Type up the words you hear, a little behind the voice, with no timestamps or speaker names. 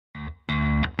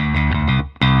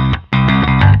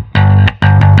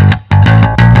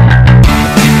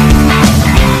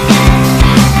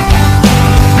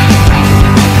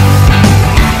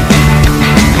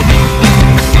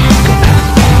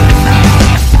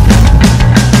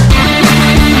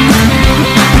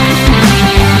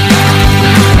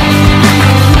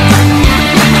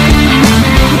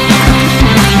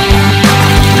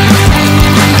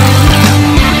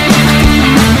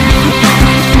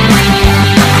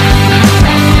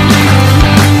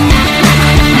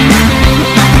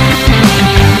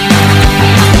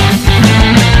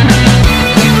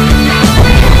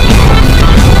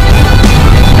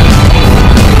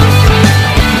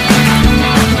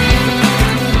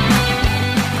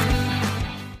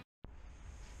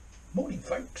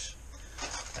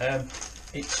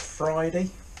It's Friday,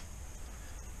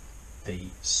 the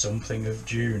something of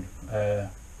June,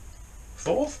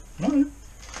 4th? No.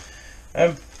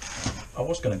 I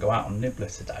was going to go out on Nibbler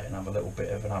today and have a little bit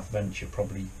of an adventure,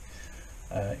 probably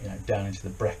down into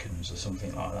the Brecons or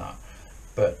something like that.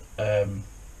 But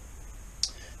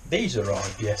these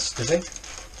arrived yesterday,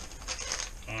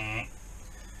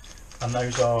 and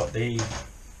those are the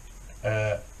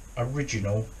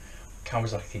original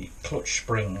Kawasaki clutch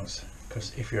springs,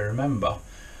 because if you remember,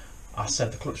 I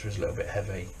said the clutch was a little bit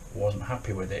heavy, wasn't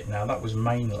happy with it. Now that was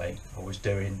mainly, I was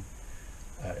doing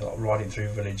like riding through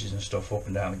villages and stuff, up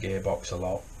and down the gearbox a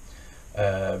lot.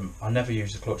 I never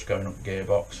use the clutch going up the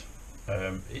gearbox.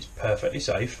 It's perfectly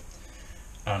safe,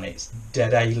 and it's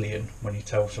dead alien when you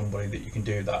tell somebody that you can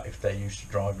do that if they're used to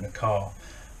driving a car.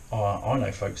 I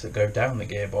know folks that go down the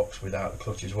gearbox without the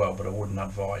clutch as well, but I wouldn't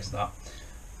advise that.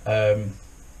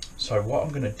 So what I'm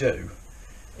going to do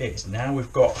is, now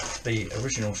we've got the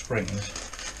original springs,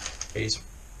 these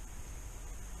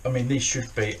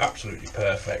should be absolutely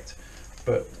perfect,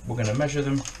 but we're going to measure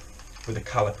them with the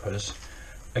calipers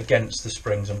against the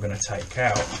springs I'm going to take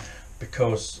out,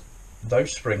 because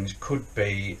those springs could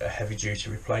be a heavy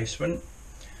duty replacement,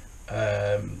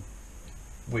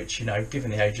 which,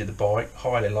 given the age of the bike,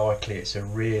 highly likely it's a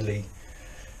really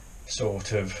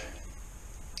sort of,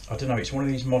 I don't know, it's one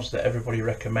of these mods that everybody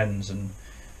recommends, and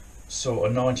sort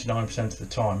of 99% of the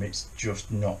time it's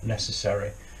just not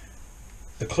necessary.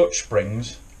 The clutch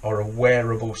springs are a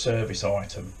wearable service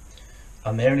item,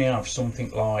 and they only have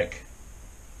something like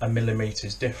a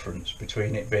millimetre's difference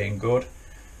between it being good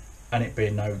and it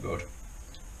being no good,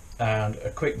 and a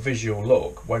quick visual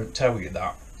look won't tell you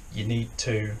that. You need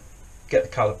to get the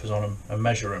calipers on them and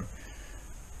measure them.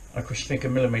 And of course you think a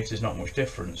millimetre is not much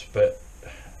difference, but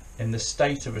in the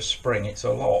state of a spring it's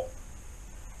a lot,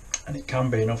 and it can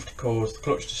be enough to cause the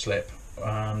clutch to slip,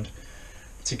 and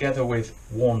together with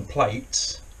worn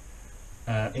plates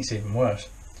it's even worse.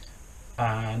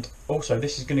 And also,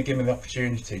 this is going to give me the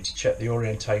opportunity to check the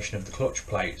orientation of the clutch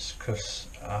plates, because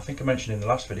I think I mentioned in the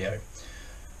last video,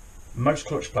 most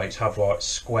clutch plates have like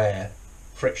square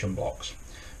friction blocks,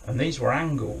 and these were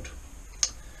angled,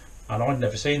 and I'd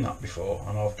never seen that before,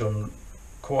 and I've done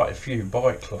quite a few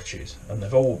bike clutches and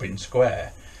they've all been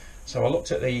square. So I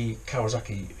looked at the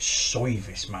Kawasaki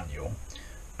service manual,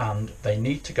 and they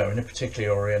need to go in a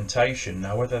particular orientation.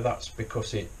 Now whether that's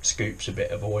because it scoops a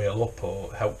bit of oil up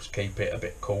or helps keep it a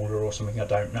bit cooler or something, I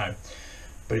don't know,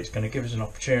 but it's going to give us an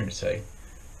opportunity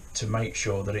to make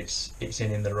sure that it's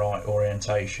in the right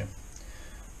orientation.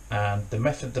 And the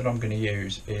method that I'm going to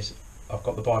use is, I've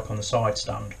got the bike on the side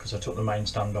stand because I took the main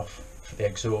stand off for the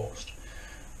exhaust.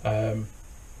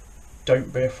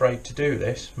 Don't be afraid to do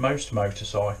this. Most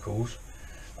motorcycles,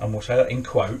 and we'll say that in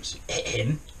quotes,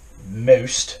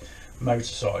 most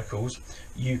motorcycles,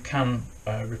 you can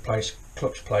replace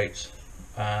clutch plates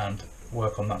and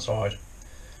work on that side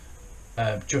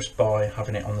just by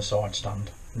having it on the side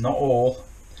stand. Not all,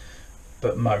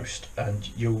 but most, and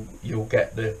you'll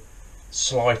get the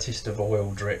slightest of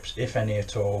oil drips, if any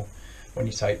at all, when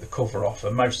you take the cover off,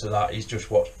 and most of that is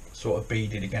just what sort of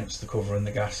beaded against the cover and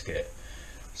the gasket,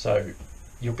 so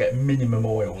you'll get minimum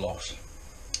oil loss,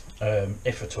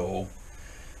 if at all.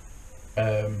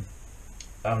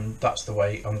 And that's the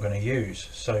way I'm going to use.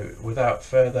 So without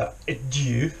further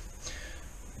ado,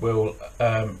 we'll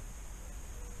bottom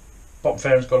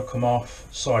fairing's got to come off,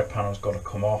 side panel's got to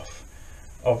come off,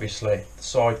 obviously the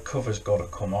side cover's got to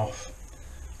come off.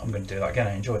 I'm going to do that again,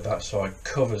 I enjoyed that. Side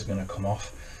cover's going to come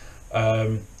off,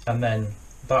 and then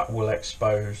that will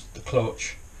expose the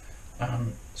clutch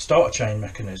and starter chain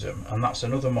mechanism, and that's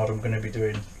another mod I'm going to be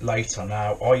doing later.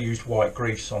 Now I used white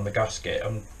grease on the gasket.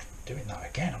 I'm doing that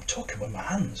again, I'm talking with my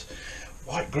hands.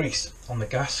 White grease on the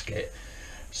gasket,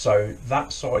 so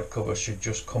that side cover should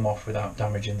just come off without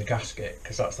damaging the gasket,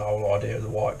 because that's the whole idea of the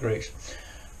white grease.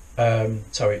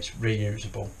 So it's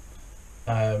reusable.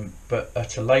 But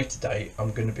at a later date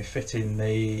I'm going to be fitting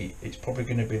it's probably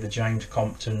going to be the James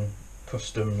Compton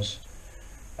Customs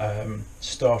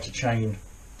starter chain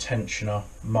tensioner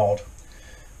mod,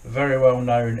 very well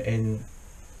known in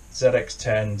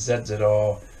ZX10,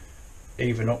 ZZR,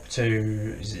 even up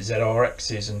to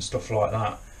ZRXs and stuff like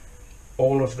that.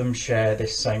 All of them share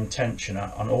this same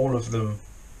tensioner, and all of them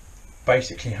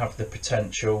basically have the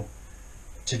potential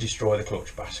to destroy the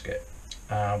clutch basket.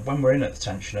 When we're in at the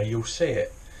tensioner, you'll see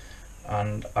it,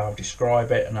 and I'll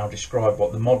describe it, and I'll describe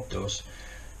what the mod does.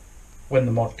 When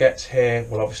the mod gets here,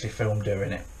 we'll obviously film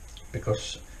doing it,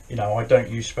 because I don't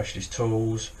use specialist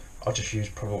tools. I just use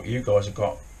probably what you guys have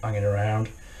got hanging around.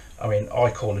 I mean,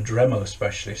 I call a Dremel a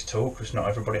specialist tool because not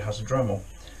everybody has a Dremel.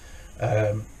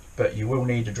 but you will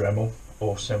need a Dremel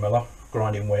or similar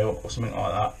grinding wheel or something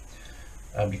like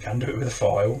that. You can do it with a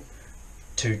file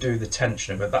to do the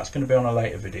tensioner, but that's going to be on a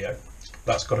later video.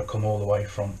 That's got to come all the way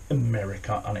from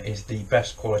America, and it is the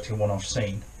best quality one I've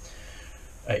seen.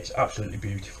 It's absolutely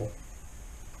beautiful.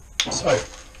 So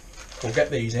we'll get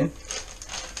these in,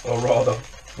 or rather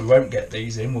we won't get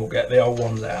these in, we'll get the old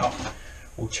ones out.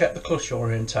 We'll check the clutch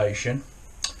orientation,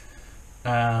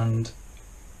 and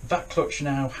that clutch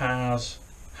now has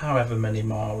however many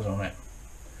miles on it,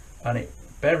 and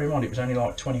bear in mind it was only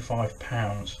like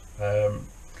 £25.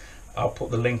 I'll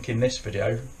put the link in this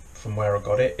video from where I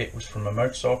got it. It was from a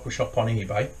motorcycle shop on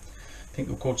eBay. I think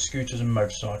they're called Scooters and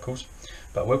Motorcycles,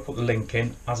 but we'll put the link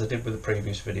in as I did with the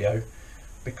previous video,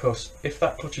 because if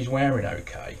that clutch is wearing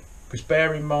okay, because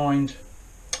bear in mind,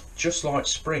 just like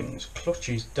springs,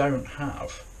 clutches don't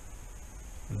have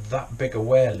that big a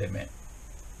wear limit.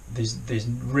 There's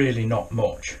really not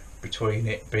much between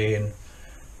it being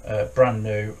brand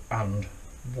new and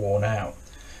worn out,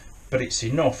 but it's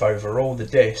enough over all the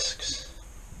discs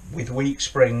with weak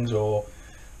springs or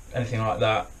anything like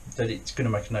that that it's going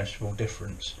to make a noticeable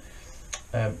difference.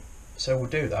 So we'll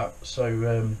do that.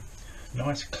 So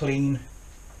nice clean,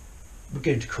 we're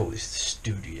going to call this the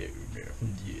studio.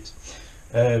 Yes.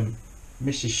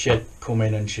 Mrs. Shed come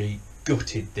in and she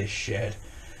gutted this shed,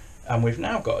 and we've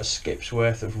now got a skip's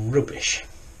worth of rubbish,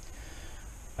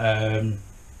 and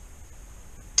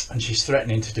she's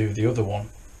threatening to do the other one.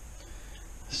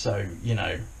 So you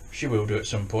know, she will do at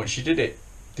some point. She did it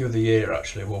the other year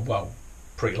actually, well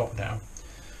pre-lockdown,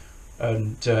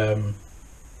 and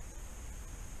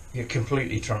it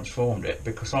completely transformed it,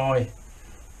 because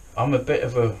I'm a bit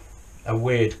of a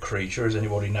weird creature, as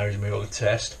anybody knows me or the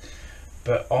test,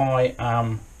 but I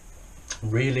am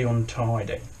really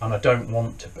untidy, and I don't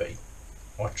want to be.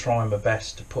 I try my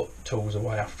best to put tools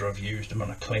away after I've used them,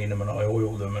 and I clean them and I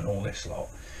oil them and all this lot,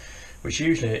 which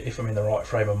usually, if I'm in the right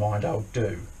frame of mind, I'll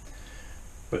do.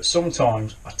 But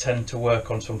sometimes I tend to work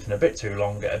on something a bit too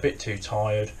long, get a bit too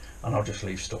tired, and I'll just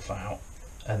leave stuff out,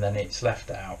 and then it's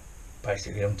left out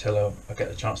basically until I get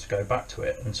the chance to go back to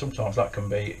it, and sometimes that can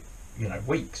be, you know,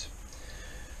 weeks.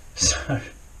 So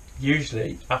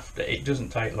usually after, it doesn't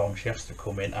take long, she has to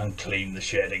come in and clean the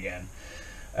shed again,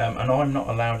 and I'm not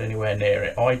allowed anywhere near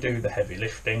it. I do the heavy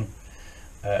lifting,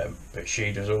 but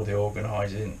she does all the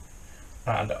organising,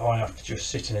 and I have to just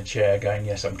sit in a chair going,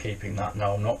 yes, I'm keeping that,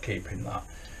 no, I'm not keeping that.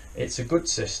 It's a good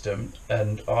system,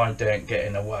 and I don't get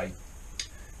in the way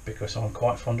because I'm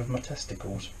quite fond of my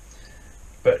testicles.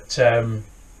 But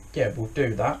yeah, we'll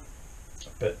do that.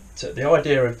 But the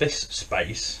idea of this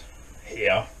space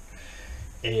here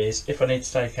is, if I need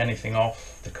to take anything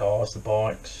off the cars, the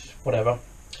bikes, whatever,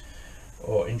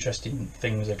 or interesting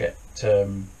things I get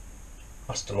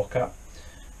asked to look at,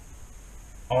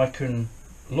 I can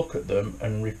look at them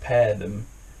and repair them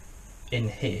in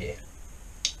here.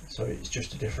 So it's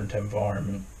just a different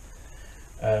environment,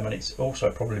 and it's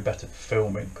also probably better for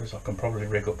filming, because I can probably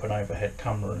rig up an overhead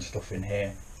camera and stuff in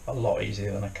here a lot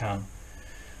easier than I can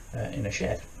in a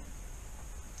shed.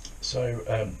 So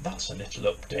that's a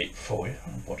little update for you.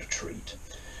 Oh, what a treat.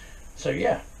 So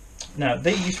yeah, now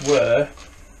these were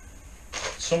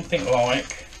something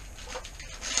like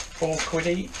 £4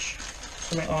 each,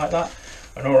 something like that.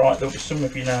 And alright, there'll be some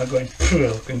of you now going,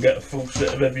 I can get a full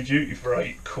set of heavy duty for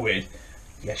 £8.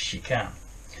 Yes, you can.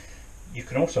 You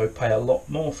can also pay a lot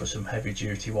more for some heavy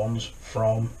duty ones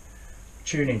from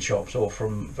tuning shops or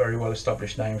from very well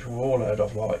established names we've all heard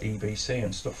of, like EBC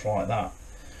and stuff like that.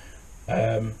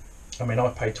 I mean, I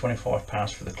paid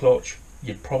 £25 for the clutch.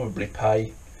 You'd probably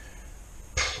pay,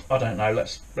 I don't know,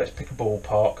 let's pick a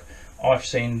ballpark. I've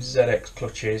seen ZX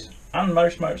clutches and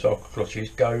most motorcycle clutches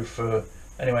go for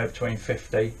anywhere between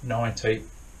 50, 90,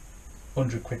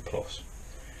 100 quid plus.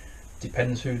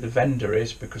 Depends who the vendor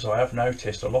is, because I have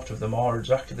noticed a lot of them are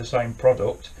exactly the same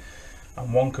product,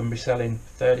 and one can be selling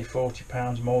 30, 40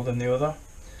 pounds more than the other.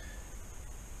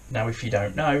 Now if you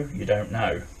don't know, you don't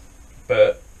know,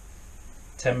 but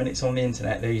 10 minutes on the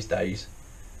internet these days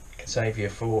can save you a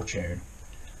fortune.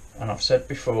 And I've said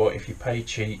before, if you pay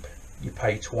cheap, you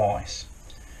pay twice.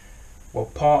 Well,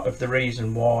 part of the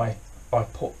reason why I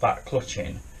put that clutch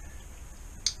in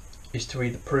is to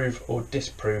either prove or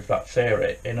disprove that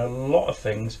theory. In a lot of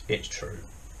things it's true,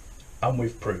 and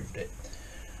we've proved it.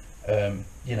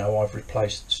 You know, I've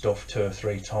replaced stuff 2 or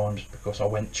 3 times because I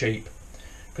went cheap,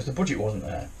 because the budget wasn't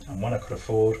there, and when I could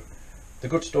afford the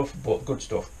good stuff, I bought the good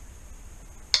stuff.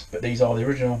 But these are the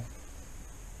original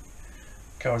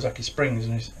Kawasaki springs,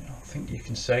 and I think you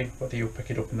can see, whether you'll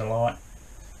pick it up in the light,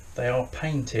 they are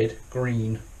painted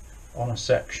green on a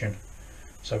section,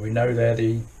 so we know they're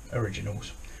the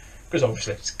originals. because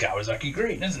obviously it's Kawasaki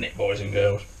green, isn't it, boys and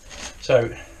girls? So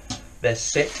there's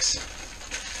 6,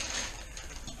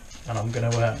 and I'm going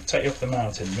to take you off the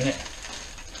mountain in a minute.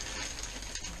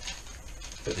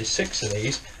 But there's 6 of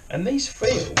these, and these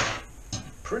feel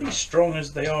pretty strong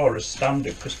as they are as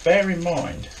standard, because bear in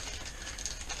mind,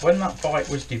 when that bike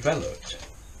was developed,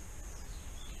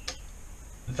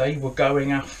 they were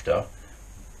going after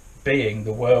being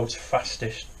the world's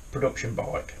fastest production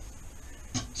bike,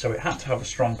 so it had to have a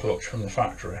strong clutch from the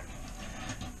factory.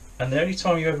 And the only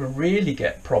time you ever really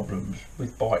get problems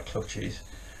with bike clutches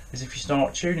is if you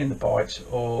start tuning the bikes,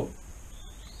 or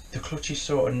the clutch is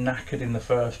sort of knackered in the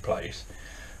first place,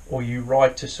 or you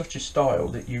ride to such a style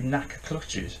that you knacker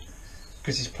clutches,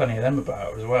 because there's plenty of them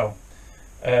about as well.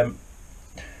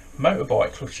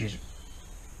 Motorbike clutches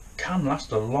can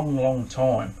last a long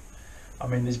time. I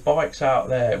mean, there's bikes out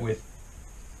there with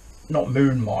not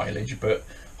moon mileage but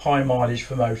high mileage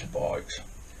for motorbikes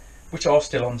which are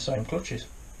still on the same clutches.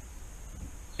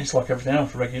 It's like everything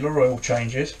else, regular oil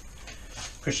changes,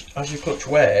 because as your clutch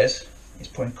wears, it's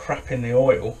putting crap in the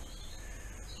oil,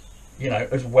 you know,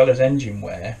 as well as engine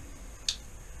wear.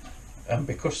 And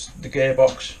because the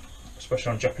gearbox,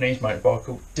 especially on Japanese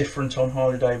motorbike, different on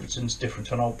Harley Davidson's,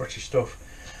 different on old British stuff,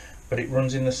 but it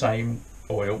runs in the same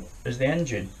oil as the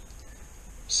engine.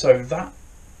 So that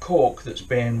cork that's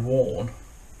being worn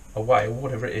away, or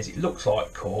whatever it is, it looks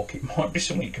like cork, it might be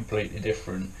something completely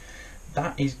different,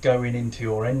 that is going into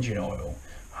your engine oil.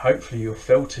 Hopefully your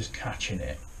filter's catching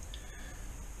it.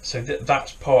 So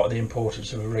that's part of the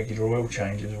importance of a regular oil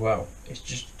change as well. It's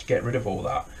just to get rid of all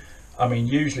that. I mean,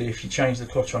 usually if you change the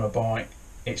clutch on a bike,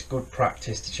 it's good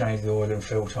practice to change the oil and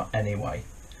filter anyway.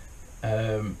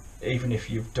 Even if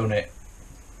you've done it,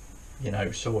 you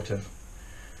know, sort of,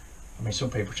 I mean, some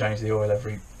people change the oil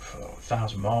every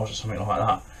 1,000 miles or something like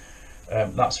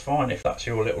that. That's fine if that's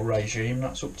your little regime,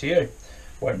 that's up to you.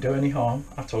 Won't do any harm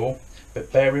at all.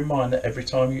 But bear in mind that every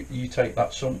time you take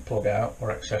that sump plug out or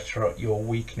etc., you're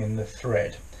weakening the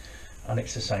thread, and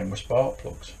it's the same with spark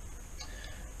plugs.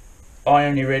 I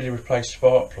only really replace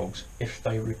spark plugs if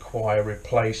they require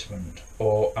replacement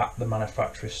or at the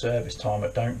manufacturer's service time. I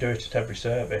don't do it at every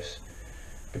service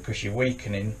because you're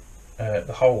weakening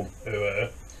the whole.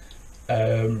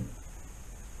 And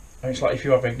it's like if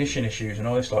you have ignition issues and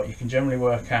all this, like, you can generally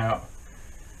work out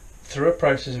through a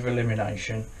process of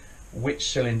elimination which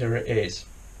cylinder it is.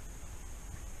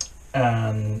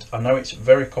 And I know it's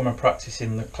very common practice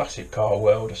in the classic car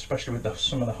world, especially with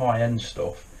some of the high-end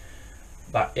stuff,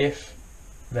 that if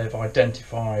they've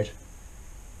identified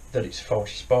that it's a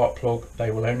faulty spark plug,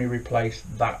 they will only replace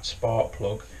that spark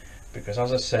plug, because,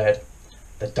 as I said,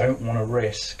 they don't want to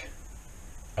risk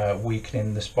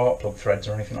weakening the spark plug threads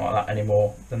or anything like that any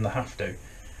more than they have to.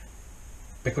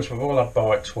 Because we've all had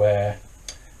bikes where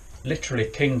literally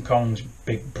King Kong's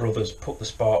big brothers put the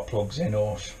spark plugs in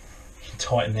or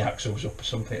tighten the axles up or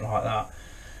something like that.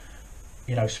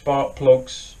 You know, spark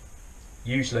plugs,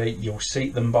 usually you'll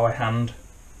seat them by hand,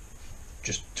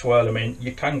 just twirl them in.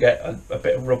 You can get a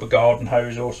bit of rubber garden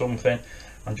hose or something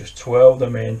and just twirl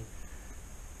them in.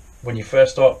 When you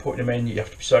first start putting them in, you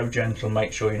have to be so gentle,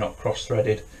 make sure you're not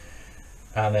cross-threaded,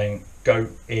 and then go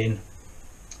in.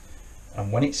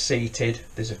 And when it's seated,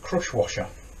 there's a crush washer,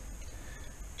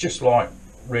 just like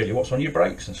really what's on your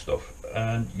brakes and stuff,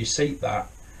 and you seat that,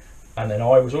 and then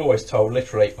I was always told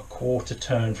literally a quarter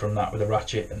turn from that with a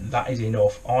ratchet, and that is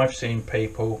enough. I've seen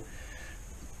people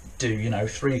do, you know,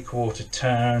 3/4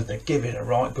 turns, they give it a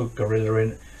right good gorilla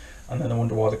in, and then they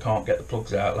wonder why they can't get the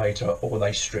plugs out later, or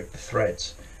they strip the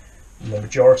threads. And the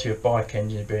majority of bike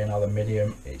engines being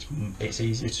aluminium, it's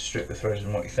easier to strip the threads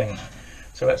than what you think.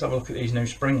 So let's have a look at these new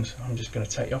springs. I'm just going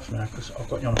to take you off now because I've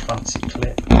got you on a fancy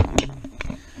clip.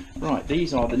 Right,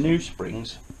 these are the new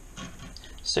springs,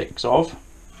 6 of,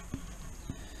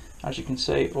 as you can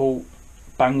see, all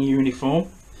bang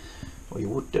uniform, or you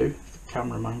would do if the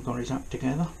cameraman got his act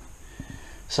together.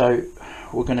 So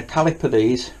we're going to caliper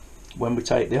these when we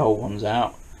take the old ones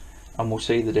out, and we'll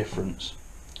see the difference.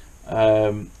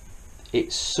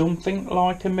 It's something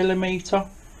like 1 millimetre,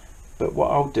 but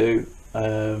what I'll do,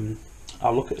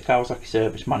 I'll look at the Kawasaki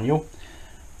service manual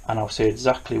and I'll see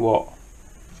exactly what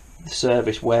the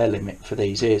service wear limit for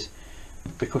these is,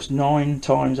 because 9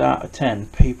 times out of 10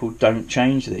 people don't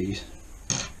change these.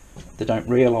 They don't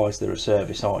realise they're a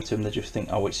service item, they just think,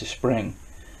 oh, it's a spring.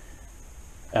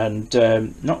 And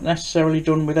not necessarily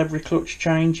done with every clutch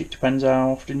change. It depends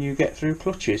how often you get through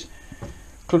clutches.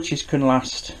 Clutches can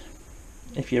last,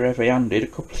 if you're heavy handed, a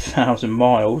couple of 1,000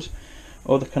 miles,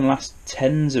 or they can last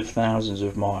tens of thousands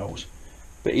of miles.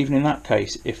 But even in that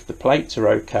case, if the plates are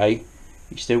okay,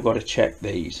 you still got to check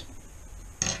these.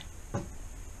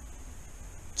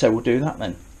 So we'll do that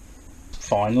then.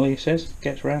 Finally, he says,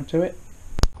 gets round to it.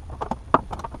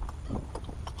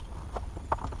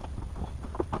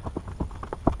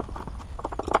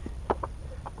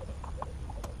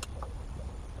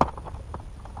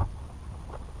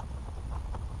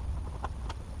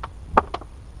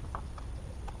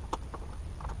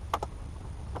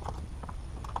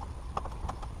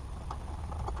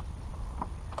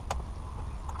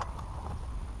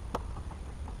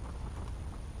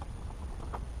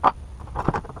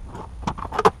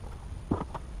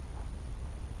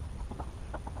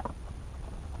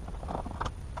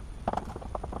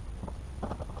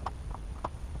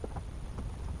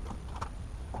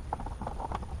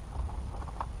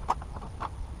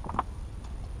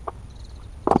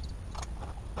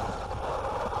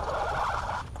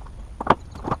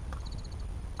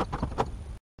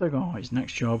 So guys,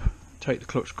 next job, take the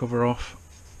clutch cover off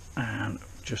and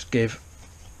just give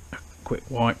a quick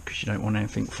wipe because you don't want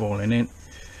anything falling in.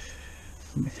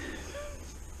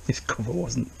 This cover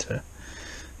wasn't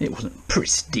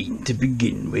pristine to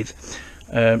begin with,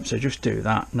 so just do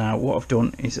that. Now what I've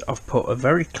done is I've put a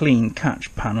very clean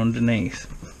catch pan underneath.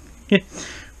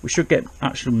 We should get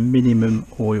actual minimum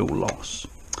oil loss.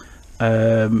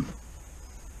 Obviously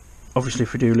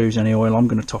if we do lose any oil, I'm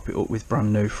going to top it up with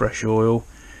brand new fresh oil.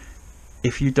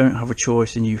 If you don't have a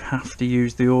choice and you have to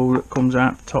use the oil that comes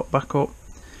out to top back up,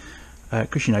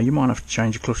 because you know you might have to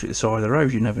change a clutch at the side of the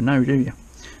road, you never know, do you?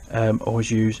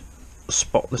 Always use a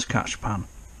spotless catch pan.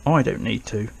 I don't need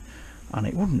to, and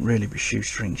it wouldn't really be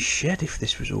shoestring shed if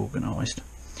this was organised.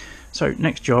 So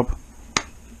next job,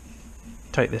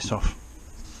 take this off.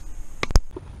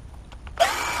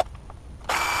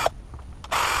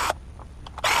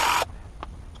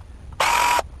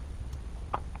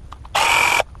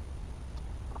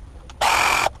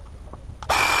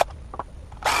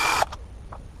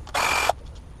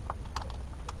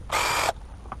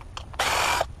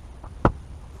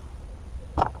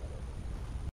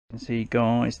 You can see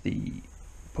guys,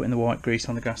 putting the white grease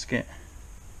on the gasket,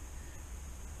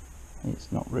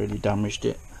 it's not really damaged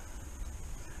it,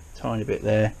 tiny bit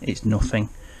there, it's nothing.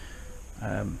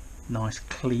 Nice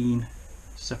clean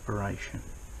separation.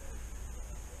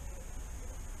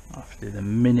 I have to do the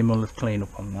minimal of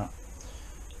cleanup on that.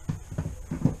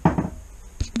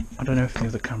 I don't know if the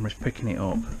other camera's picking it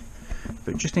up,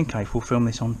 but just in case we'll film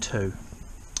this on 2.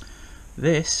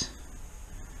 This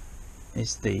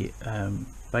is the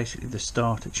basically the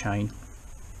starter chain.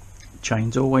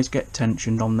 Chains always get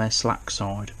tensioned on their slack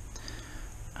side,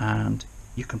 and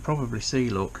you can probably see,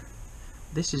 look,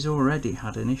 this has already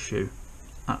had an issue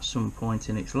at some point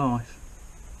in its life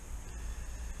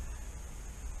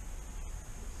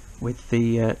with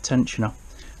the tensioner.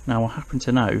 Now I happen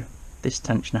to know this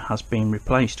tensioner has been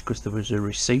replaced because there was a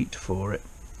receipt for it.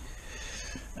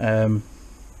 And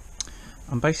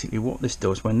basically what this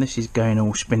does, when this is going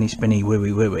all spinny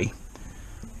wooey wooey,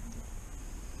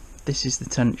 this is the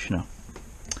tensioner,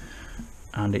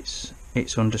 and it's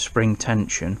under spring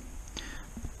tension,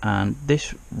 and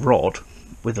this rod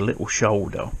with a little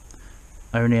shoulder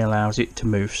only allows it to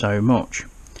move so much.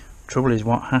 Trouble is,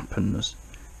 what happens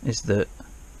is that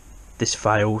this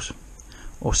fails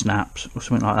or snaps or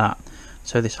something like that,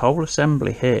 so this whole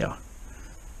assembly here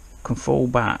can fall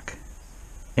back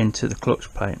into the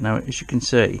clutch plate. Now as you can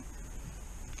see,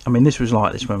 I mean this was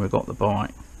like this when we got the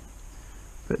bike,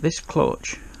 but this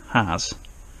clutch has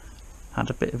had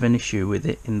a bit of an issue with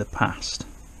it in the past,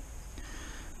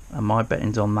 and my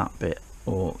betting's on that bit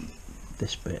or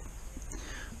this bit.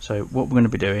 So what we're going to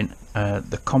be doing,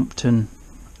 the Compton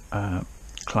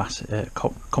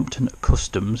Compton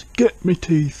Customs, get me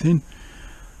teeth in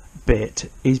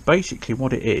bit, is basically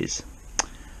what it is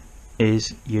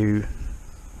you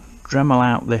Dremel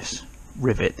out this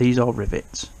rivet. These are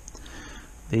rivets,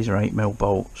 these are 8mm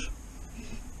bolts,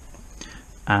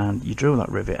 and you drill that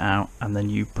rivet out, and then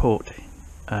you put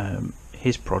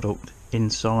his product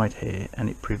inside here, and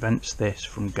it prevents this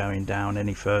from going down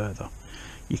any further.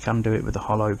 You can do it with a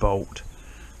hollow bolt,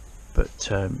 but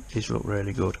these look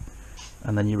really good.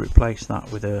 And then you replace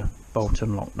that with a bolt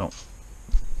and lock nut.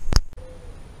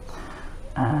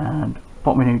 And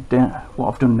what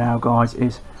I've done now, guys,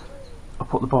 is I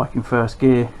put the bike in first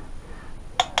gear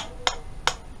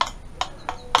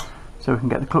so we can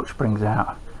get the clutch springs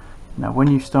out. Now when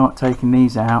you start taking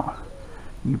these out,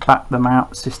 you back them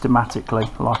out systematically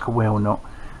like a wheel nut.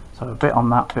 So a bit on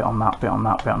that, bit on that, bit on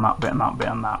that, bit on that, bit on that, bit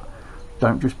on that.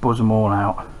 Don't just buzz them all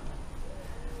out.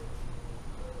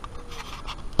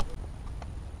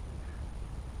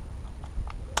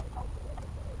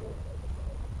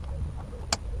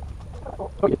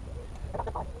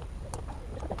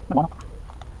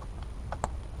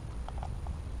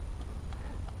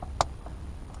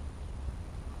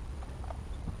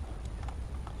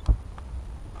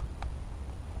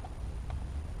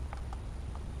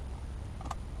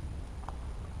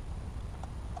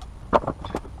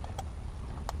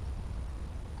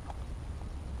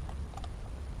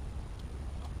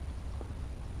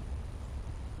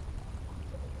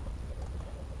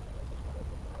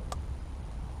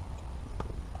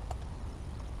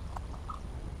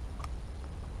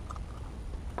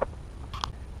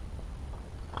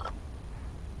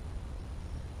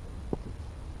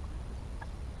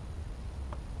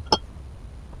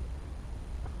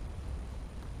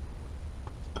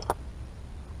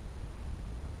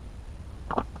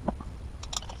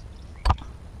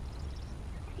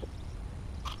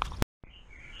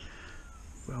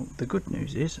 the good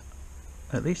news is,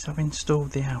 at least I've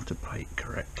installed the outer plate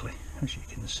correctly, as you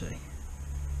can see.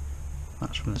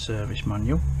 That's from the service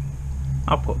manual.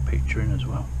 I'll put a picture in as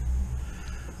well.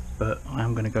 But I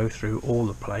am going to go through all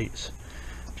the plates,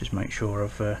 just make sure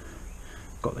I've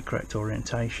got the correct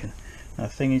orientation. Now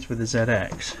the thing is with the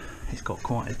ZX, it's got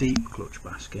quite a deep clutch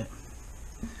basket,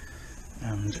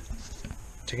 and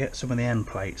to get some of the end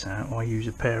plates out I use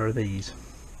a pair of these.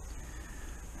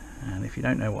 And if you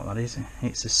don't know what that is,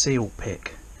 it's a seal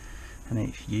pick,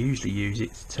 and you usually use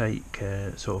it to take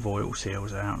sort of oil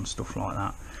seals out and stuff like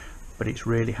that, but it's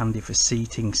really handy for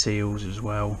seating seals as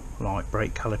well, like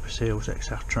brake caliper seals,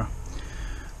 etc.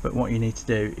 But what you need to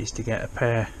do is to get a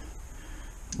pair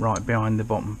right behind the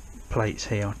bottom plates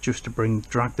here, just to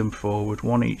drag them forward,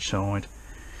 one each side,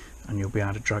 and you'll be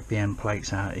able to drag the end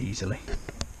plates out easily.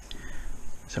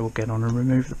 So we'll get on and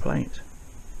remove the plates.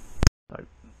 So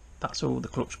that's all the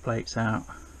clutch plates out.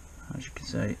 As you can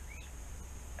see,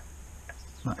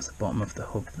 that's the bottom of the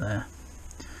hub there.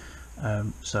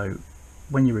 So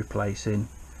when you're replacing,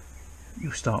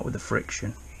 you'll start with the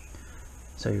friction.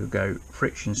 So you'll go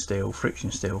friction steel,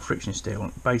 friction steel, friction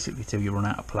steel, basically till you run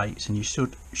out of plates, and you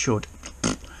should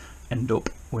end up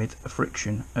with a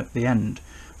friction at the end.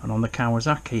 And on the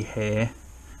Kawasaki here,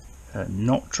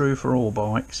 not true for all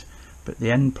bikes, but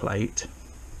the end plate,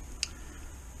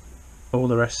 all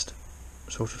the rest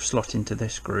sort of slot into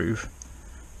this groove,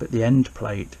 but the end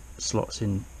plate slots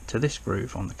into this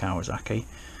groove on the Kawasaki.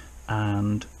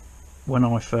 And when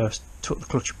I first took the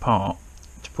clutch apart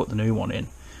to put the new one in,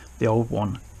 the old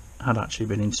one had actually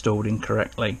been installed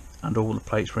incorrectly and all the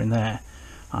plates were in there,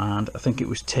 and I think it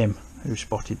was Tim who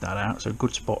spotted that out, so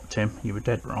good spot Tim, you were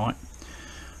dead right.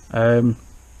 But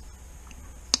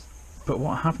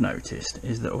what I have noticed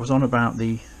is that I was on about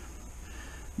the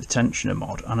tensioner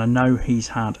mod, and I know he's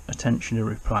had a tensioner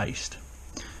replaced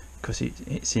because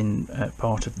it's in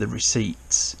part of the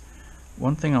receipts.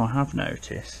 One thing I have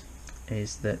noticed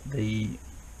is that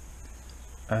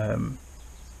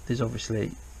there's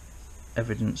obviously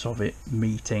evidence of it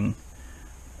meeting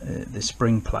the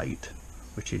spring plate,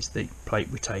 which is the plate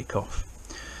we take off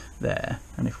there.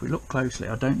 And if we look closely,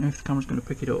 I don't know if the camera's going to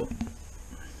pick it up.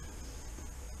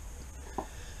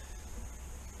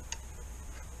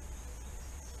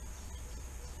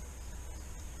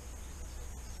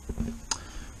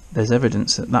 There's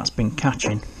evidence that that's been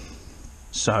catching.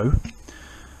 So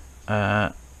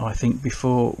I think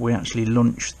before we actually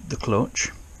launch the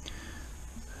clutch,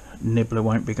 Nibbler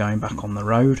won't be going back on the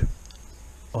road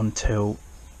until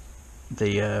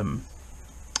the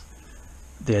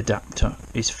adapter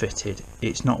is fitted.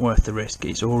 It's not worth the risk.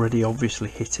 It's already obviously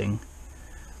hitting,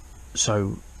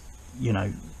 so you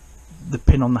know the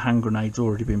pin on the hand grenade's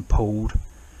already been pulled.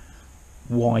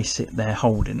 Why sit there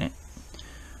holding it?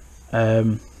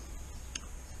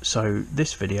 So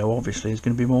this video obviously is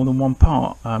going to be more than one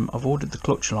part. I've ordered the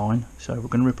clutch line, so we're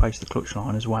going to replace the clutch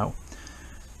line as well.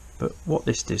 But what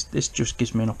this does, this just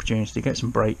gives me an opportunity to get some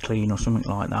brake clean or something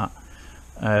like that.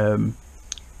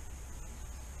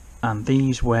 And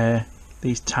these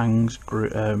tangs,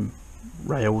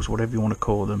 rails, whatever you want to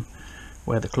call them,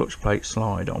 where the clutch plates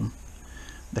slide on,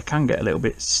 they can get a little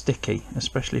bit sticky,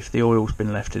 especially if the oil's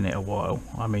been left in it a while.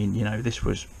 I mean, you know, this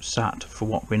was sat for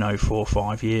what we know 4 or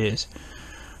 5 years.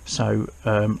 So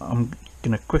I'm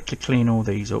going to quickly clean all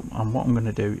these up, and what I'm going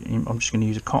to do, I'm just going to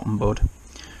use a cotton bud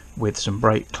with some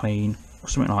brake clean or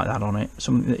something like that on it,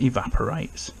 something that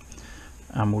evaporates,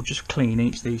 and we'll just clean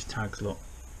each of these tags, look,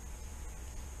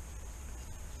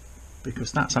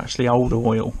 because that's actually old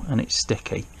oil and it's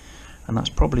sticky, and that's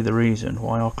probably the reason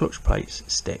why our clutch plates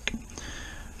stick.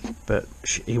 But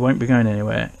he won't be going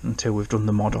anywhere until we've done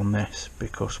the mod on this,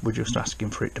 because we're just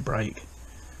asking for it to break.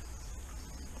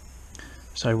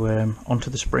 So onto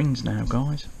the springs now,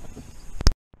 guys.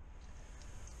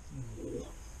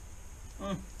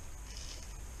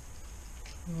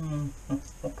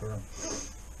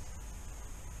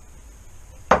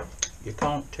 You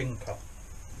can't tinker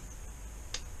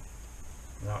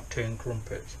without tin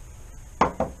crumpets.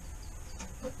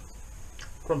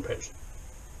 Crumpets,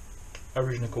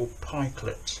 originally called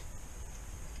pikelets.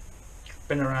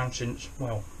 Been around since,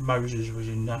 well, Moses was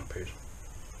in nappies.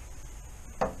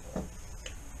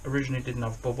 Originally didn't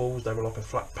have bubbles, they were like a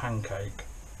flat pancake.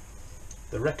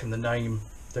 They reckon the name,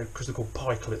 because they're called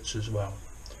pikelets as well,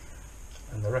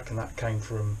 and they reckon that came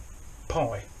from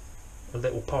pie, a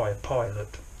little pie, a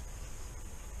pilot.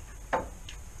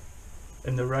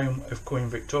 In the reign of Queen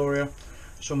Victoria,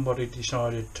 somebody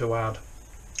decided to add,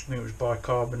 I think it was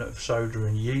bicarbonate of soda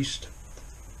and yeast.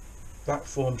 That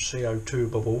forms CO2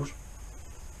 bubbles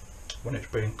when it's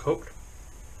being cooked,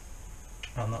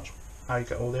 and that's how you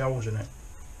get all the holes in it.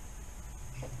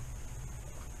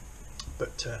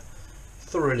 but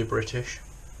thoroughly British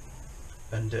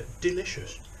and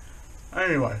delicious.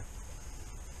 Anyway,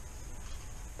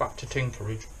 back to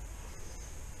tinkerage.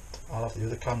 I'll have the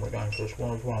other camera going for this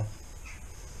one as well,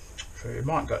 so you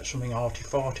might get something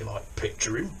arty-farty like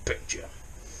picture in picture.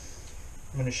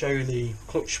 I'm going to show you the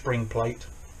clutch spring plate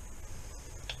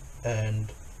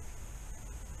and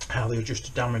how the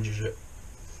adjuster damages it,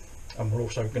 and we're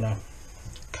also going to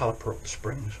caliper up the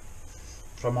springs.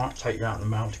 So I might take you out on the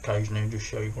mount occasionally and just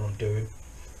show you what I'm doing,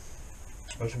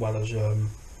 as well as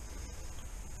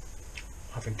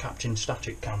having captain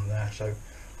static cam there, so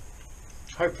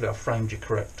hopefully I've framed you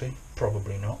correctly,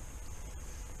 probably not,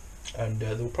 and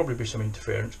there will probably be some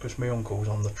interference because my uncle's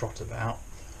on the trot about,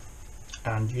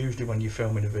 and usually when you're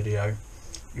filming a video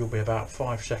you'll be about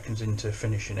 5 seconds into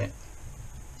finishing it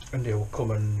and he'll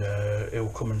come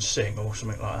and sing or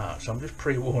something like that, so I'm just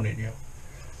pre-warning you.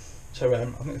 So I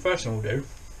think the first thing we'll do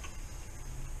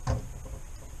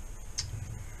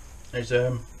is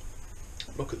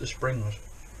look at the springs.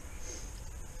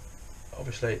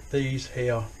 Obviously these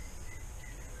here,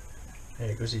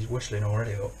 because he's whistling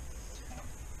already, look,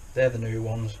 they're the new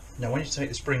ones. Now when you take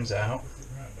the springs out,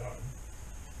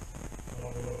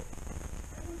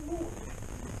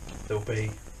 there'll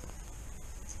be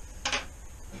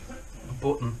a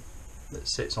button that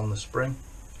sits on the spring,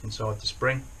 inside the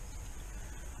spring,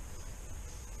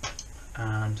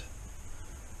 and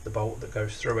the bolt that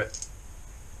goes through it.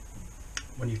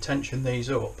 When you tension these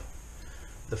up,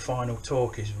 the final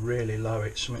torque is really low.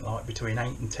 It's something like between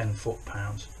 8 and 10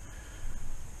 foot-pounds.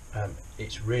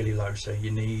 It's really low, so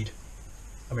you need,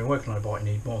 I mean, working on a bike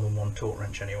you need more than one torque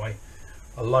wrench anyway.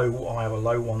 I have a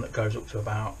low one that goes up to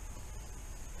about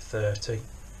 30,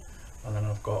 and then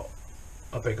I've got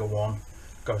a bigger one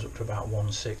goes up to about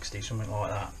 160, something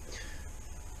like that.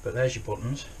 But there's your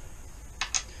buttons.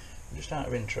 Just out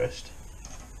of interest,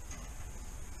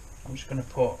 I'm just going to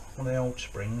put one of the old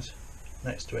springs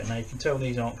next to it. Now you can tell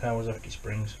these aren't Kawasaki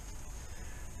springs.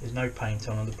 There's no paint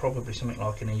on them. They're probably something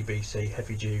like an EBC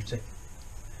heavy duty,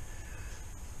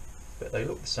 but they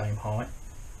look the same height.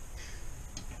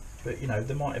 But you know,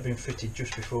 they might have been fitted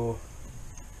just before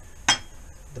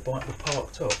the bike was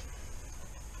parked up.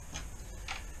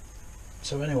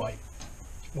 So anyway,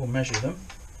 we'll measure them,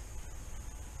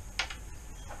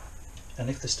 and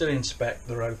if they're still in spec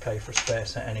they're okay for a spare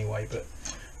set anyway, but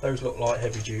those look like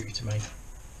heavy duty to me,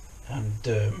 and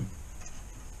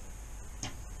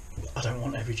I don't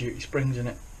want heavy duty springs in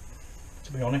it,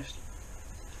 to be honest.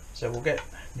 So we'll get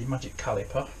the magic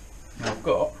caliper. Now I've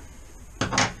got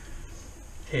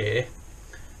here,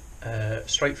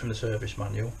 straight from the service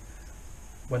manual,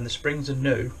 when the springs are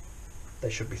new they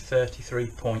should be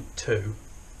 33.2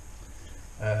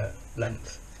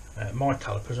 length. My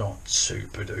calipers aren't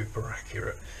super duper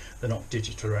accurate, they're not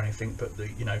digital or anything, but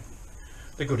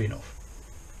they're good enough.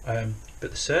 But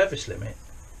the service limit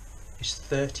is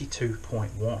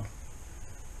 32.1,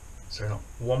 so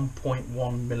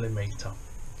 1.1 millimetre,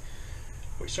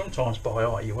 which sometimes by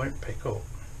eye you won't pick up,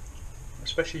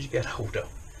 especially as you get older.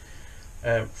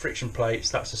 Friction plates,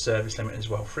 that's the service limit as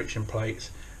well. Friction plates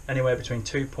anywhere between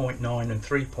 2.9 and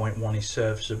 3.1 is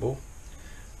serviceable,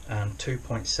 and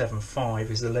 2.75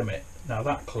 is the limit. Now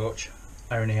that clutch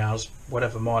only has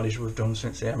whatever mileage we've done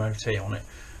since the MOT on it,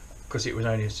 because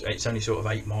it's only sort of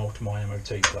 8 miles to my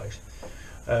MOT place,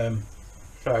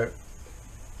 so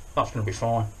that's going to be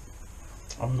fine.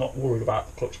 I'm not worried about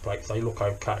the clutch plates, they look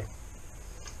okay.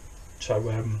 So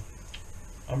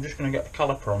I'm just going to get the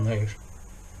caliper on these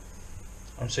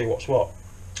and see what's what.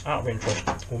 Out of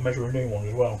interest, we'll measure a new one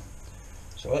as well.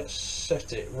 So let's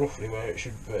set it roughly where it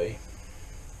should be,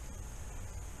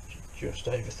 just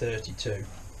over 32.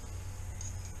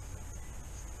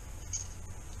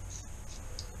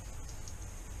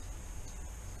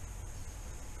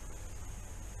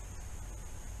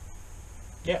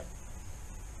 Yep,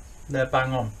 they're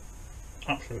bang on,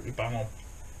 absolutely bang on.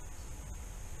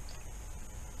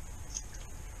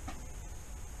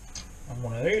 And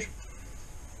one of these,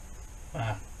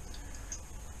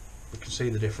 we can see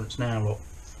the difference now. Look,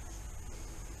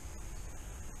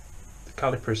 the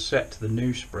caliper is set to the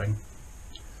new spring,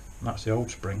 and that's the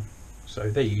old spring. So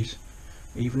these,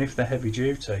 even if they're heavy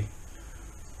duty,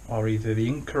 are either the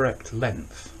incorrect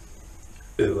length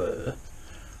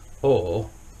or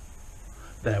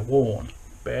they're worn.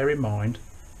 Bear in mind,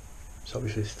 it's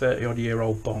obviously this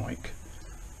 30-odd-year-old bike.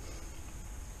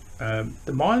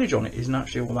 The mileage on it isn't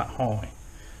actually all that high,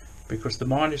 because the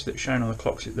mileage that's shown on the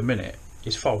clocks at the minute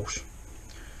is false.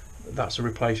 That's a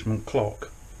replacement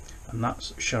clock, and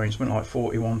that's showing something like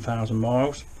 41,000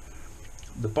 miles.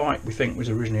 The bike we think was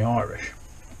originally Irish,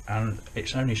 and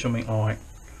it's only something like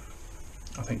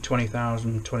I think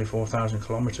 20,000, 24,000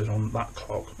 kilometres on that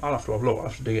clock. I'll have to have a look, I'll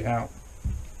have to dig it out.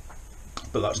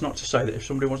 But that's not to say that if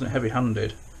somebody wasn't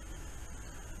heavy-handed,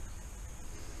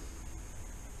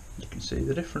 you can see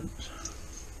the difference.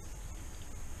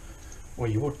 Well,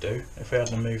 you would do if we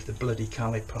hadn't moved the bloody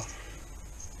caliper.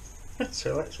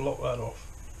 So let's lock that off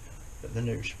at the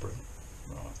new spring.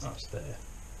 Right, that's there.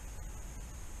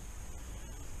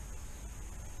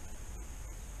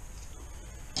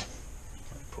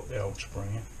 Put the old spring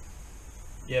in.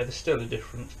 Yeah, there's still a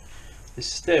difference. There's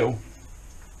still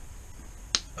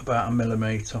about a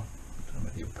millimetre. I don't know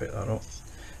whether you'll pick that up.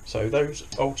 So those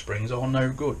old springs are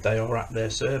no good. They are at their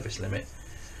service limit,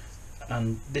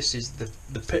 and this is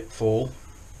the pitfall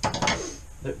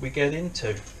that we get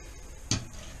into.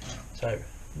 So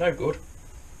no good.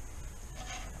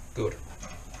 Good.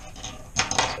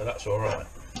 So that's all right.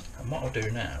 And what I'll do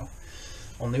now,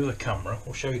 on the other camera,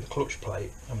 I'll show you the clutch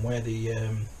plate and where the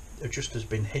adjuster's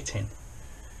been hitting,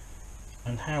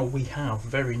 and how we have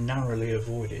very narrowly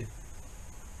avoided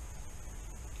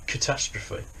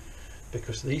catastrophe,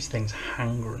 because these things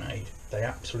hand grenade. They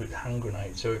absolutely hand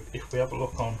grenade. So if we have a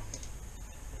look on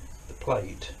the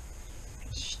plate,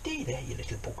 stay there you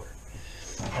little bugger,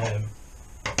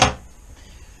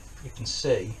 you can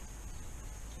see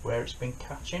where it's been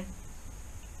catching,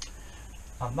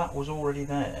 and that was already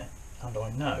there, and I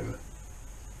know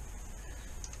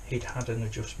he'd had an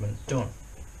adjustment done.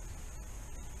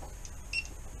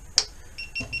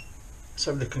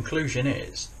 So the conclusion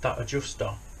is that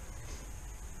adjuster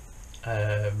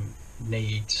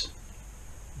needs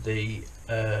the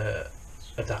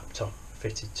adapter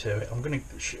fitted to it. I'm going to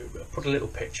put a little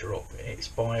picture up. It's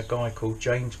by a guy called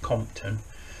James Compton,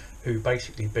 who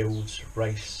basically builds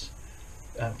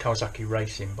Kawasaki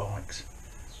racing bikes,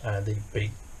 the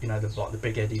big, you know, like the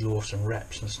big Eddie Lawson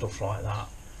reps and stuff like that.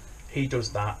 He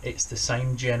does that. It's the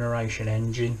same generation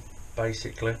engine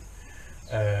basically.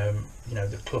 You know,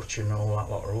 the clutch and all that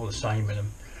lot are all the same in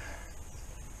them.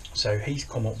 So he's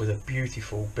come up with a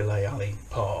beautiful belay alley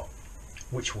part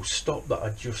which will stop that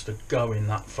adjuster going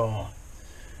that far,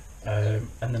 and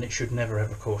then it should never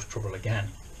ever cause trouble again.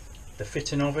 The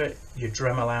fitting of it, you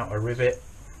Dremel out a rivet,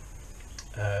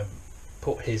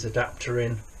 put his adapter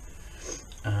in,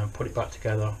 and put it back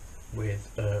together with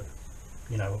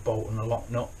you know, a bolt and a lock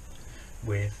nut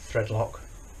with thread lock,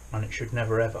 and it should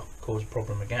never ever cause a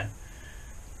problem again.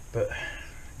 But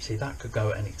see, that could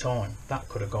go at any time. That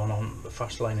could have gone on the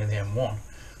fast lane in the M1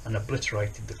 and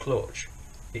obliterated the clutch.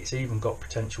 It's even got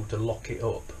potential to lock it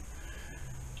up.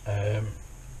 And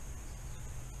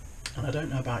I don't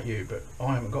know about you, but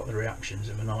I haven't got the reactions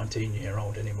of a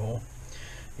 19-year-old anymore.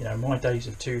 You know, my days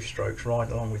of two-strokes,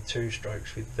 riding along with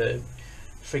two-strokes with the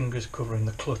fingers covering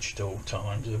the clutch at all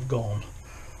times, have gone.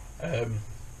 But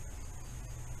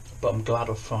I'm glad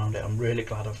I've found it. I'm really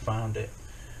glad I've found it.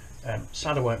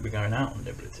 Sad I won't be going out on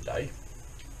Nibbler today,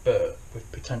 but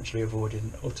we've potentially avoided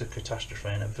an utter catastrophe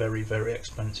and a very, very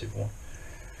expensive one.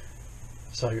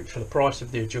 So for the price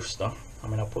of the adjuster, I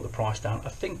mean, I'll put the price down, I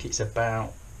think it's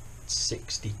about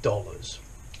 $60,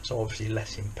 so obviously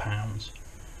less in pounds,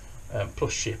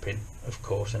 plus shipping of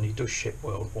course, and he does ship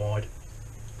worldwide.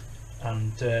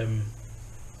 And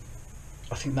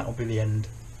I think that will be the end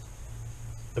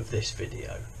of this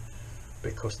video,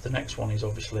 because the next one is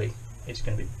obviously, it's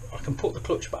going to be, I can put the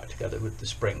clutch back together with the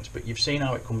springs, but you've seen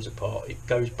how it comes apart. It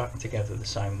goes back together the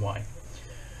same way.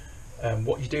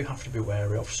 What you do have to be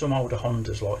wary of, some older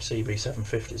Hondas like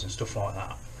CB750s and stuff like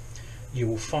that, you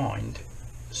will find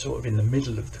sort of in the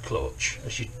middle of the clutch,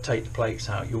 as you take the plates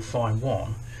out, you'll find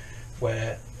one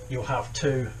where you'll have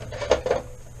two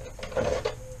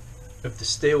of the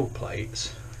steel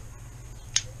plates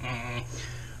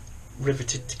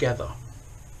riveted together,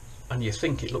 and you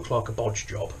think it looks like a bodge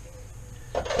job.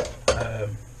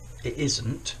 It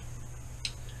isn't.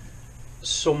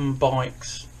 Some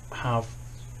bikes have,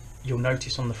 you'll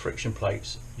notice on the friction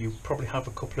plates, you probably have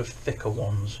a couple of thicker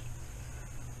ones.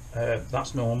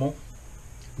 That's normal.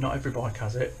 Not every bike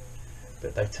has it,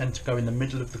 but they tend to go in the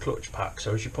middle of the clutch pack.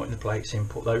 So as you're putting the plates in,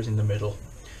 put those in the middle.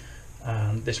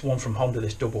 And this one from Honda,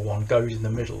 this double one, goes in the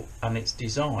middle, and it's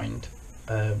designed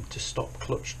to stop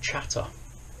clutch chatter.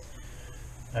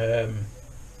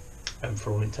 And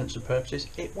for all intents and purposes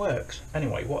it works.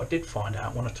 Anyway, what I did find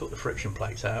out when I took the friction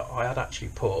plates out, I had actually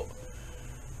put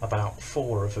about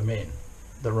 4 of them in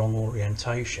the wrong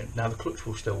orientation. Now the clutch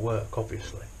will still work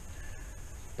obviously,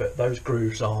 but those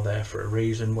grooves are there for a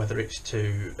reason, whether it's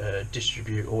to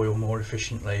distribute oil more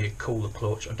efficiently, cool the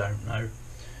clutch, I don't know,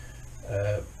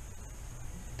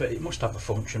 but it must have a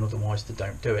function, otherwise they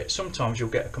don't do it. Sometimes you'll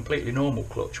get a completely normal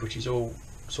clutch which is all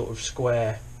sort of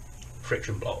square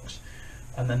friction blocks,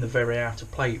 and then the very outer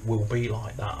plate will be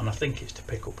like that, and I think it's to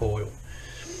pick up oil.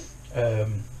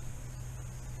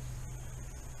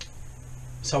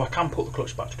 So I can put the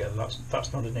clutch back together,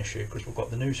 that's not an issue, because we've got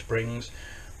the new springs,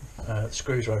 the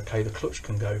screws are okay, the clutch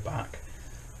can go back,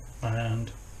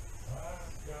 and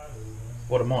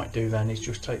what I might do then is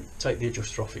just take the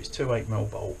adjuster off. It's two 8mm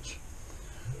bolts,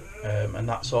 and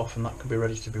that's off, and that can be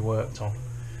ready to be worked on.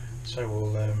 So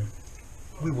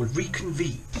we will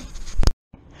reconvene.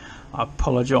 I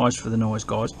apologise for the noise,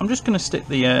 guys. I'm just going to stick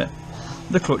the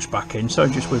clutch back in, so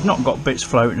just we've not got bits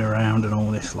floating around and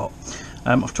all this lot.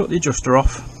 I've took the adjuster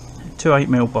off, two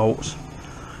 8mm bolts,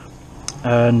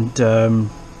 and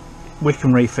we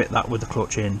can refit that with the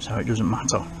clutch in, so it doesn't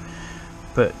matter.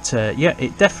 But yeah,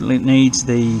 it definitely needs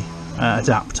the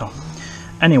adapter.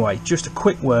 Anyway, just a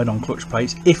quick word on clutch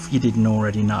plates, if you didn't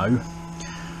already know,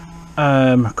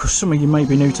 because some of you may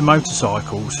be new to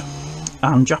motorcycles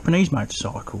and Japanese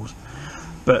motorcycles,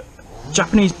 but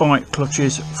Japanese bike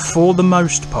clutches, for the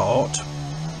most part,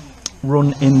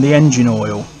 run in the engine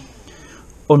oil,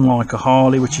 unlike a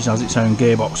Harley, which has its own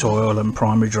gearbox oil and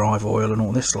primary drive oil and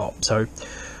all this lot. So,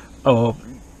 or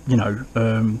you know,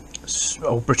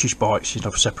 old British bikes, you'd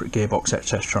have a separate gearbox,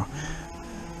 etc.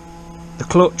 The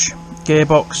clutch,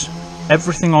 gearbox,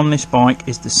 everything on this bike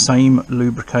is the same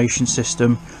lubrication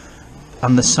system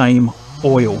and the same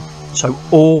oil. So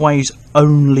always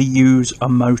only use a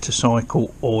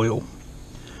motorcycle oil.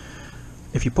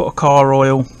 If you put a car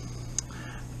oil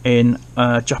in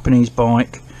a Japanese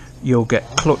bike, you'll get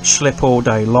clutch slip all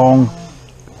day long.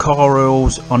 Car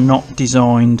oils are not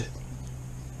designed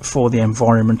for the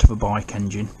environment of a bike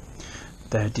engine.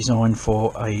 They're designed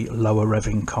for a lower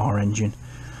revving car engine.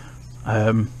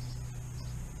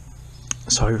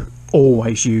 So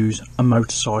always use a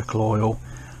motorcycle oil,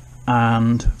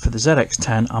 and for the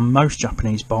ZX10 and most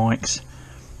Japanese bikes,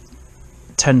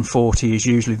 1040 is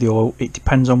usually the oil. It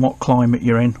depends on what climate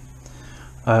you're in,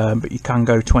 but you can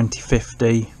go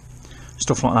 2050,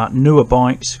 stuff like that. Newer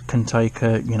bikes can take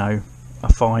a, you know,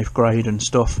 a 5 grade and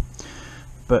stuff,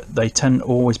 but they tend to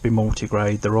always be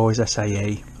multi-grade. They're always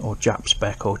SAE or Jap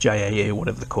spec or JAE or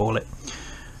whatever they call it.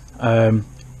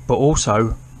 But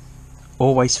also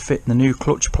always fit the new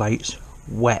clutch plates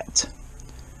wet.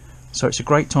 So it's a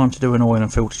great time to do an oil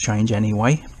and filter change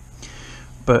anyway,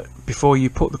 but before you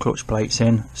put the clutch plates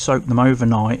in, soak them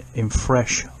overnight in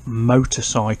fresh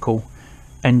motorcycle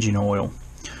engine oil.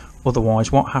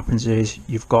 Otherwise what happens is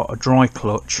you've got a dry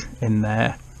clutch in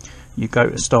there, you go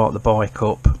to start the bike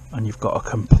up and you've got a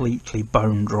completely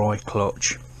bone dry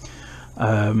clutch,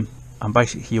 and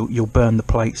basically you'll burn the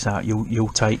plates out. You'll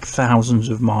take thousands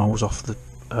of miles off the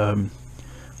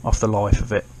life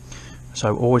of it.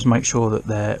 So always make sure that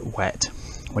they're wet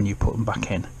when you put them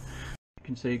back in. You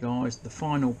can see, guys, the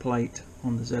final plate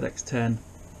on the ZX10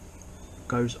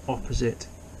 goes opposite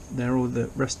there. All the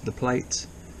rest of the plates,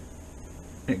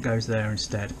 it goes there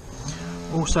instead.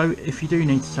 Also, if you do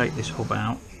need to take this hub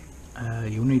out,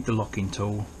 you'll need the locking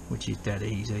tool, which is dead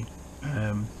easy,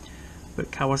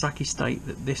 but Kawasaki state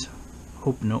that this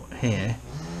hub nut here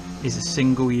is a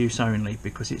single use only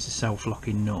because it's a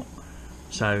self-locking nut.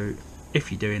 So if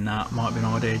you're doing that, it might be an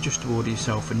idea just to order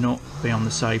yourself a nut, be on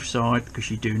the safe side, because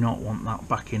you do not want that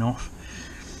backing off.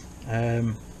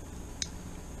 And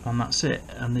that's it.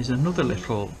 And there's another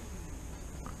little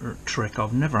trick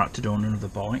I've never had to do on another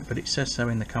bike, but it says so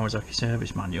in the Kawasaki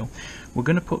service manual. We're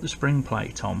going to put the spring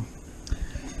plate on,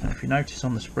 and if you notice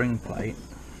on the spring plate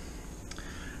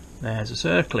there's a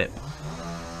circlip,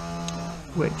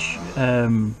 which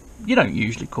you don't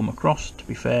usually come across, to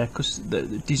be fair, because the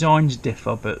designs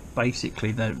differ, but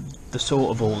basically they're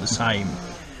sort of all the same.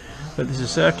 But there's a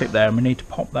circlip there and we need to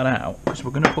pop that out, because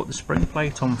we're going to put the spring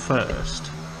plate on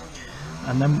first,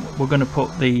 and then we're going to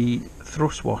put the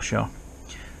thrust washer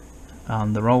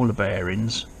and the roller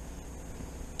bearings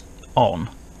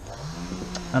on.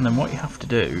 And then what you have to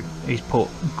do is put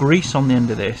grease on the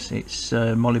end of this. It's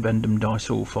molybdenum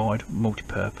disulfide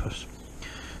multi-purpose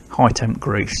high temp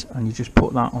grease, and you just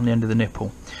put that on the end of the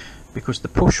nipple, because the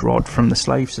push rod from the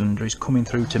slave cylinder is coming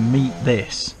through to meet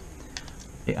this.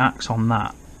 It acts on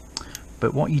that.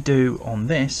 But what you do on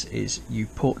this is you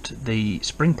put the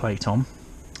spring plate on,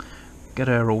 get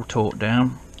her all taut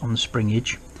down on the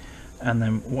springage, and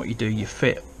then what you do, you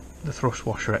fit the thrust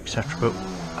washer, etc. But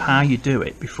how you do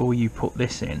it before you put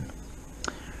this in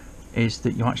is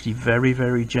that you actually very,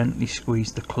 very gently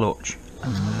squeeze the clutch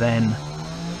and then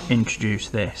introduce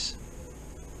this,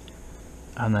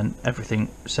 and then everything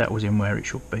settles in where it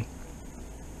should be.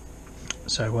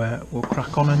 So we'll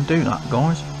crack on and do that,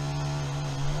 guys.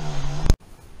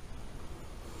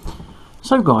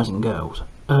 So guys and girls,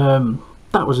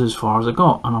 that was as far as I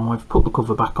got, and I've put the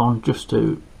cover back on just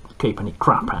to keep any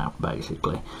crap out,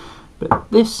 basically.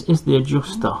 But this is the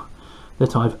adjuster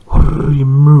that I've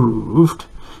removed.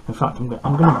 In fact, I'm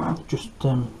going to just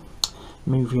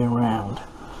move you around,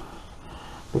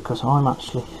 because I'm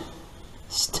actually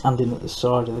standing at the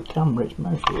side of the camera. It's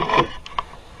mostly good.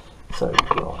 So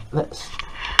right, let's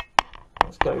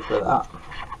go for that.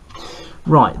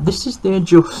 Right, this is the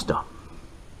adjuster,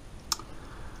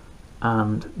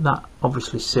 and that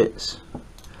obviously sits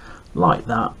like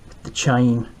that with the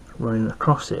chain running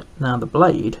across it. Now the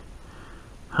blade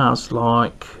has,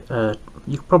 like,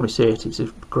 you can probably see it, it's a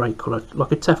grey colour,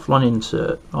 like a Teflon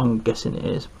insert, I'm guessing it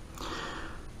is,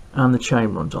 and the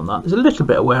chain runs on that. There's a little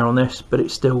bit of wear on this, but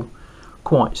it's still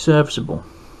quite serviceable.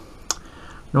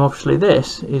 Now obviously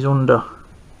this is under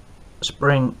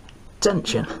spring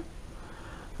tension,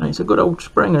 and it's a good old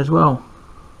spring as well.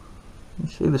 You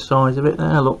see the size of it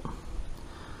there, look.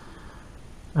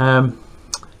 And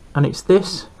it's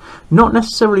this, not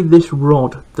necessarily this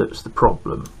rod that's the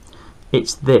problem,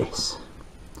 it's this,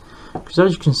 because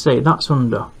as you can see that's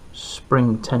under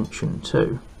spring tension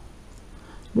too.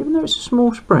 And even though it's a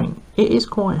small spring, it is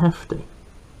quite hefty,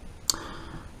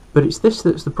 but it's this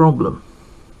that's the problem,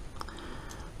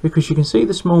 because you can see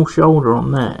the small shoulder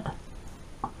on there,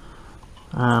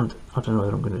 and I don't know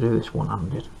whether I'm going to do this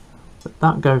one-handed, but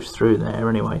that goes through there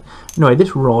anyway. Anyway,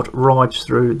 this rod rides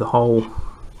through the hole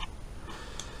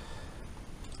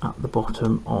at the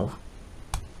bottom of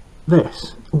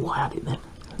this. Oh, I had it then,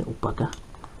 little bugger.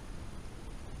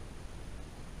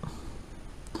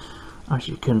 As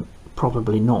you can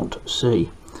probably not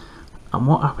see. And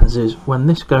what happens is, when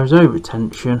this goes over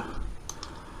tension,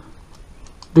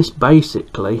 this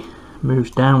basically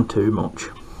moves down too much.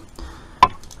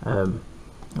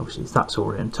 Obviously that's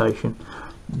orientation.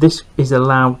 This is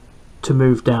allowed to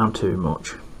move down too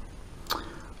much.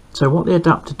 So what the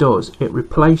adapter does, it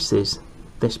replaces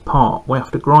this part. We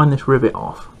have to grind this rivet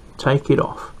off, take it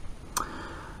off,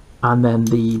 and then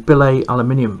the billet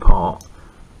aluminium part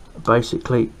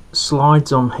basically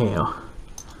slides on here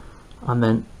and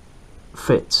then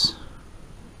fits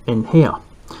in here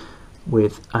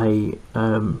with a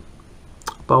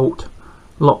bolt,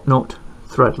 lock nut,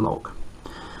 thread lock.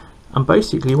 And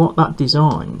basically what that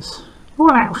designs... Oh,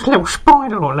 that little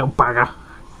spider, little bugger.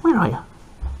 Where are you?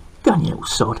 Go on, you little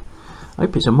sod. I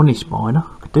hope it's a money spider.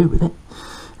 I could do with it.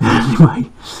 Anyway,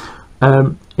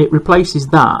 it replaces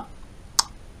that,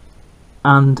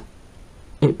 and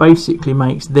it basically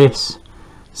makes this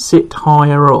sit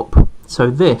higher up, so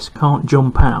this can't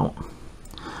jump out.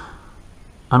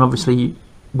 And obviously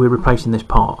we're replacing this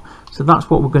part, so that's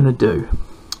what we're going to do.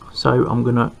 So I'm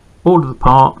going to order the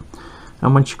part,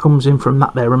 and when she comes in from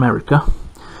that there America,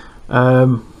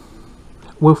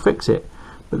 we'll fix it.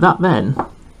 But that then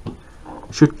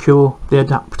should cure the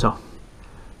adapter.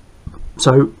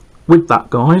 So with that,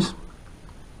 guys,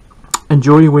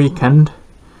 enjoy your weekend.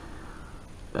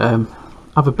 Have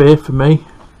a beer for me.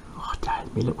 Oh,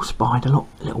 dad, me little spider, look,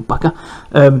 little bugger.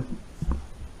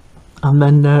 And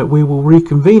then we will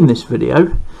reconvene this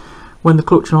video when the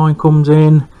clutch line comes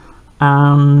in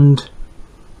and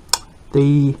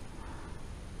the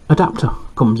adapter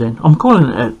comes in. I'm calling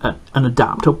it an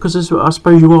adapter because I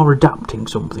suppose you are adapting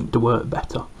something to work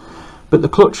better. But the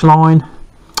clutch line,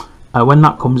 when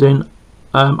that comes in,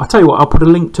 I tell you what, I'll put a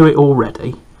link to it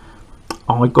already.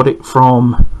 I got it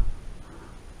from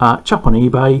a chap on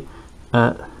eBay.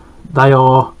 They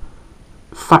are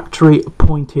factory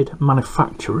appointed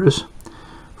manufacturers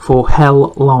for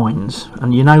Hell lines,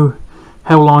 and you know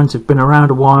Hell lines have been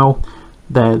around a while.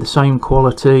 They're the same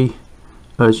quality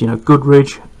as, you know,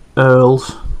 Goodrich,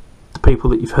 Earls, the people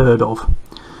that you've heard of,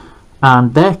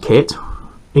 and their kit,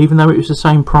 even though it was the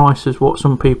same price as what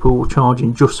some people were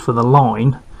charging just for the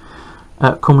line,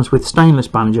 comes with stainless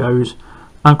banjos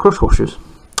and crush washers.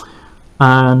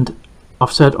 And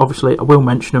I've said obviously I will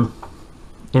mention them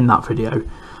in that video,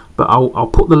 but I'll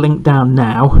put the link down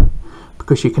now,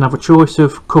 because you can have a choice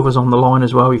of covers on the line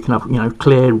as well. You can have, you know,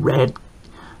 clear, red,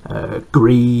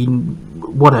 green,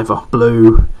 whatever,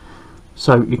 blue,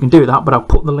 so you can do that. But I'll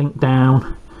put the link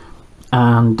down,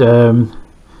 and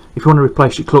if you want to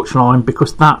replace your clutch line,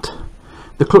 because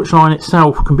the clutch line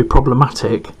itself can be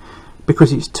problematic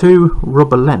because it's two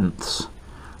rubber lengths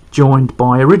joined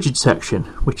by a rigid section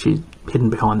which is hidden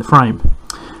behind the frame.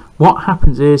 What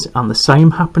happens is, and the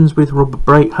same happens with rubber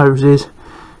brake hoses,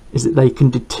 is that they can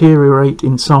deteriorate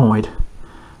inside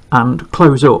and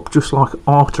close up just like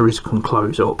arteries can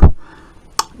close up.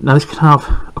 Now this can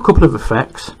have a couple of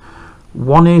effects.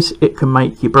 One is it can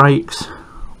make your brakes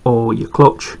or your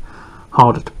clutch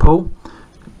harder to pull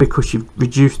because you've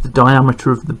reduced the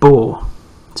diameter of the bore.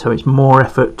 so it's more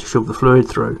effort to shove the fluid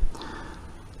through.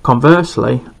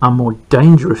 Conversely, and more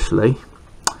dangerously,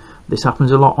 this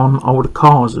happens a lot on older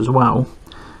cars as well,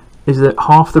 is that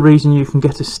half the reason you can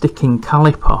get a sticking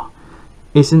caliper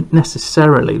isn't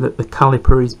necessarily that the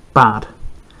caliper is bad.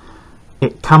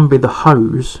 It can be the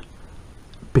hose,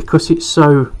 because it's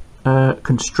so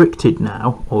constricted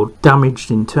now or damaged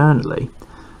internally,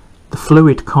 the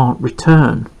fluid can't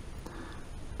return,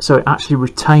 so it actually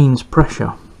retains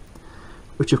pressure,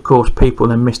 which of course people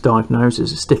then misdiagnose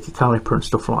as a sticky caliper and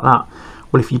stuff like that.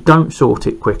 Well, if you don't sort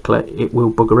it quickly, it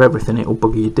will bugger everything. It'll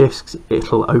bugger your discs,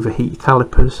 it'll overheat your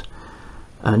calipers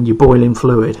and your boiling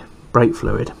fluid, brake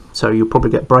fluid, so you'll probably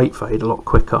get brake fade a lot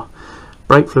quicker.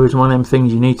 Brake fluid is one of them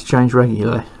things you need to change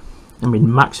regularly. I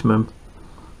mean, maximum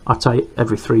I'd say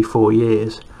every 3-4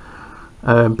 years,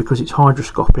 because it's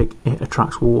hygroscopic, it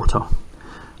attracts water,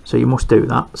 so you must do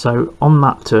that. So on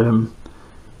that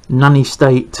nanny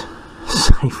state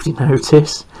safety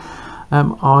notice,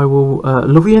 I will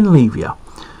love you and leave you.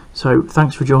 So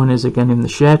thanks for joining us again in the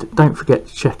shed. Don't forget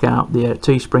to check out the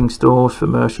Teespring stores for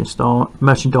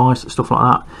merchandise, stuff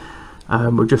like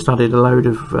that. We've just added a load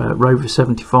of Rover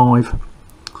 75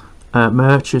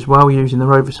 merch as well, using the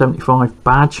Rover 75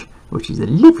 badge, which is a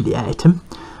lovely item.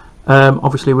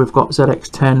 Obviously we've got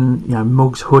ZX10,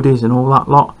 mugs, hoodies and all that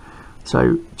lot,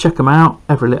 so check them out.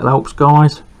 Every little helps,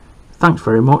 guys. Thanks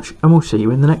very much, and we'll see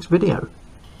you in the next video.